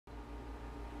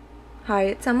Hi,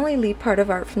 it's Emily Lee, part of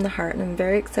Art from the Heart, and I'm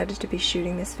very excited to be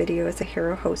shooting this video as a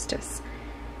Hero Hostess.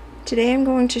 Today I'm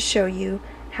going to show you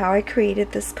how I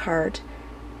created this card.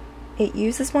 It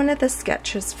uses one of the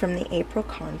sketches from the April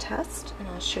contest, and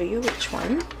I'll show you which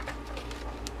one.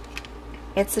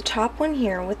 It's the top one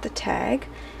here with the tag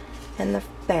and the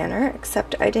banner,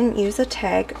 except I didn't use a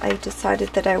tag. I decided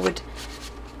that I would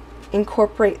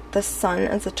incorporate the sun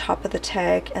as the top of the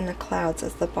tag and the clouds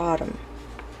as the bottom.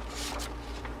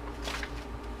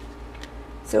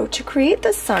 So to create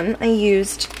the sun, I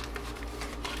used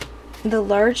the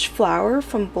large flower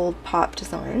from Bold Pop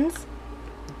Designs.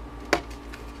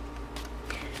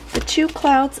 The two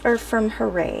clouds are from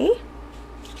Hooray.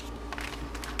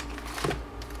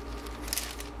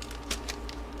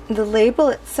 The label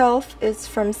itself is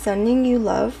from Sending You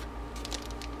Love.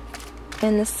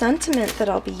 And the sentiment that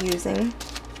I'll be using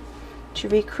to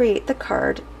recreate the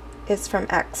card is from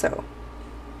EXO.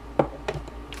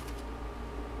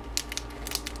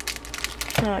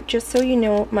 Just so you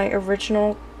know, my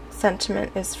original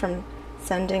sentiment is from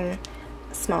Sending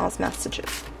Smiles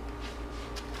Messages.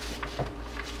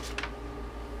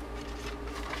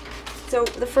 So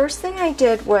the first thing I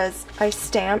did was I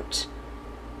stamped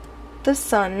the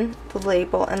sun, the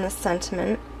label, and the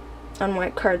sentiment on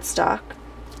white cardstock,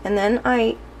 and then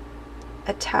I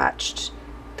attached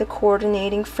the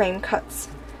coordinating frame cuts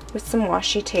with some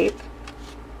washi tape,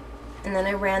 and then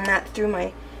I ran that through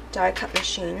my die cut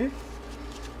machine.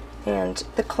 And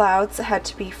the clouds had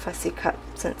to be fussy cut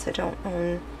since I don't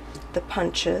own the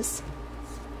punches.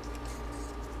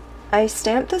 I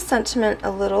stamped the sentiment a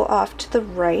little off to the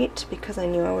right because I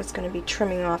knew I was going to be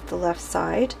trimming off the left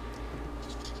side.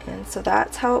 And so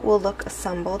that's how it will look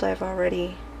assembled. I've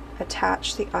already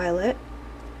attached the eyelet.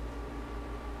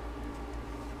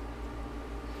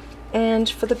 And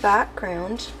for the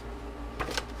background,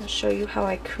 I'll show you how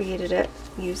I created it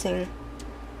using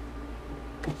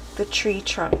the tree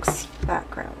trunks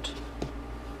background.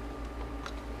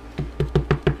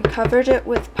 I covered it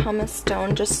with Pumice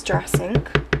Stone Distress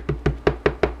ink,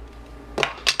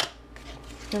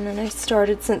 and then I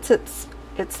started, since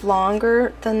it's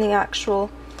longer than the actual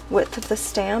width of the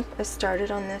stamp, I started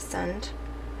on this end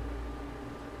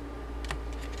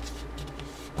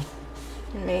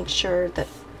and made sure that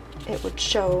it would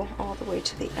show all the way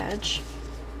to the edge.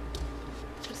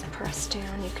 Press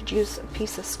down. You could use a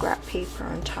piece of scrap paper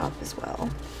on top as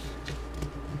well,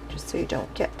 just so you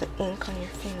don't get the ink on your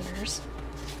fingers.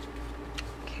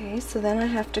 Okay, so then I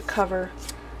have to cover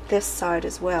this side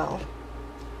as well.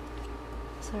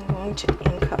 So I'm going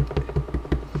to ink up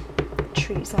the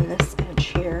trees on this edge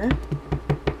here.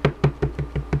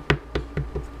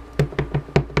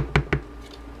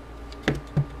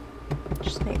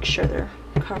 Just make sure they're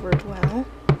covered well.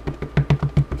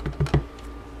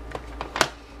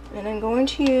 And I'm going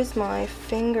to use my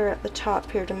finger at the top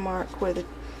here to mark where the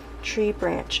tree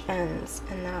branch ends,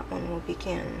 and that one will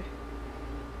begin.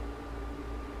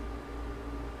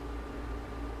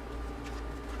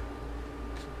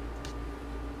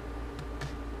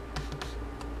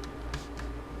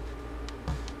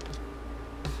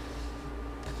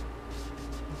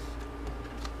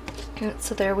 And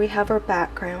so there we have our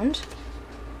background.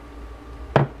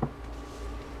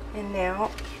 And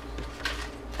now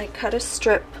I cut a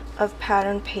strip of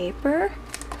pattern paper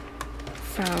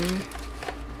from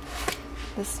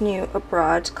this new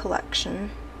Abroad collection,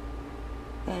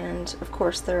 and of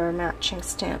course there are matching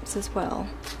stamps as well.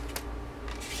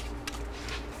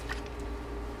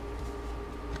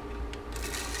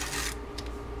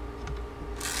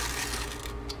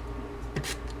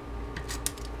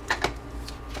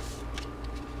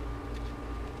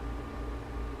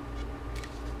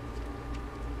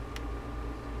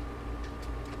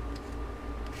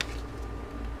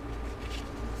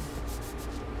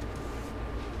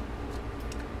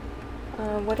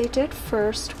 What I did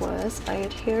first was I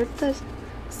adhered the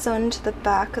sun to the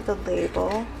back of the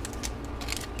label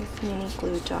with mini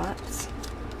glue dots.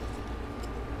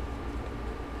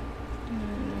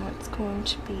 And what's going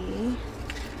to be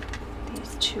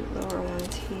these two lower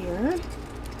ones here.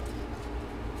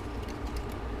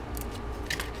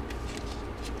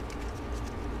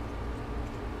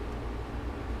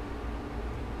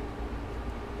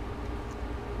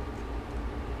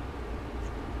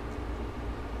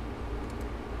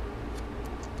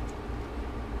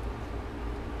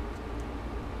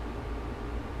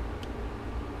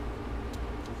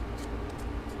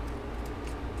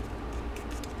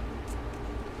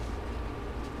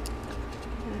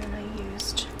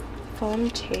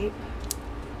 Foam tape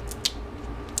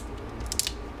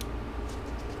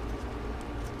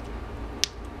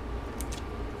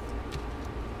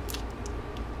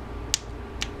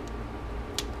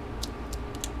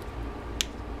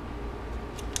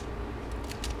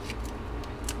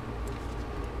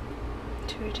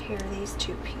adhere these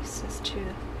two pieces to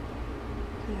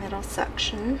the middle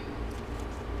section.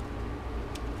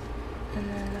 And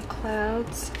then the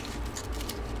clouds,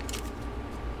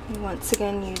 we once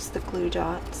again use the glue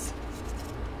dots.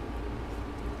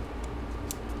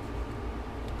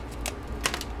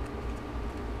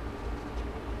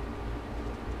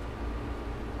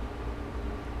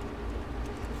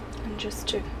 And just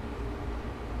to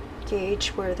gauge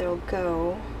where they'll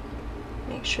go,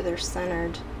 make sure they're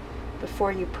centered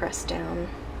before you press down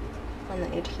on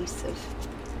the adhesive.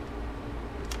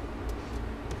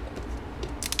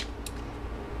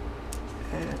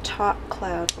 And the top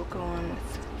cloud will go on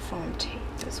with foam tape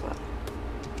as well.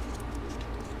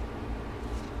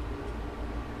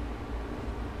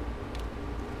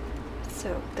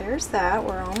 So there's that,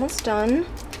 we're almost done.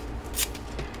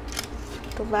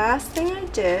 The last thing I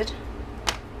did,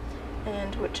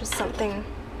 and which is something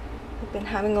I've been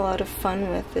having a lot of fun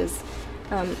with, is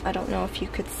I don't know if you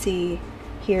could see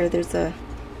here, there's a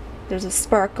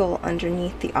sparkle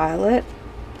underneath the eyelet.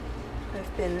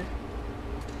 I've been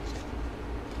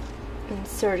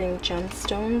inserting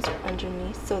gemstones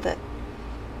underneath so that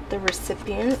the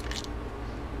recipient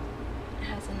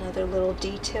has another little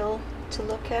detail to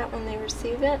look at when they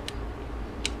receive it.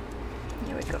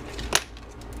 Here we go.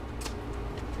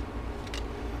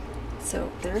 So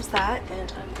there's that,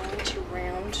 and I'm going to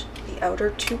round the outer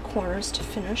two corners to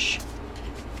finish.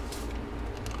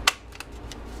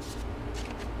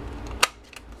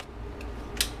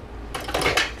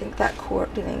 I think that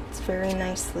coordinates very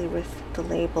nicely with the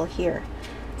label here.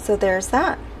 So there's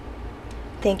that.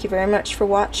 Thank you very much for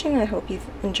watching. I hope you've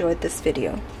enjoyed this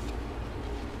video.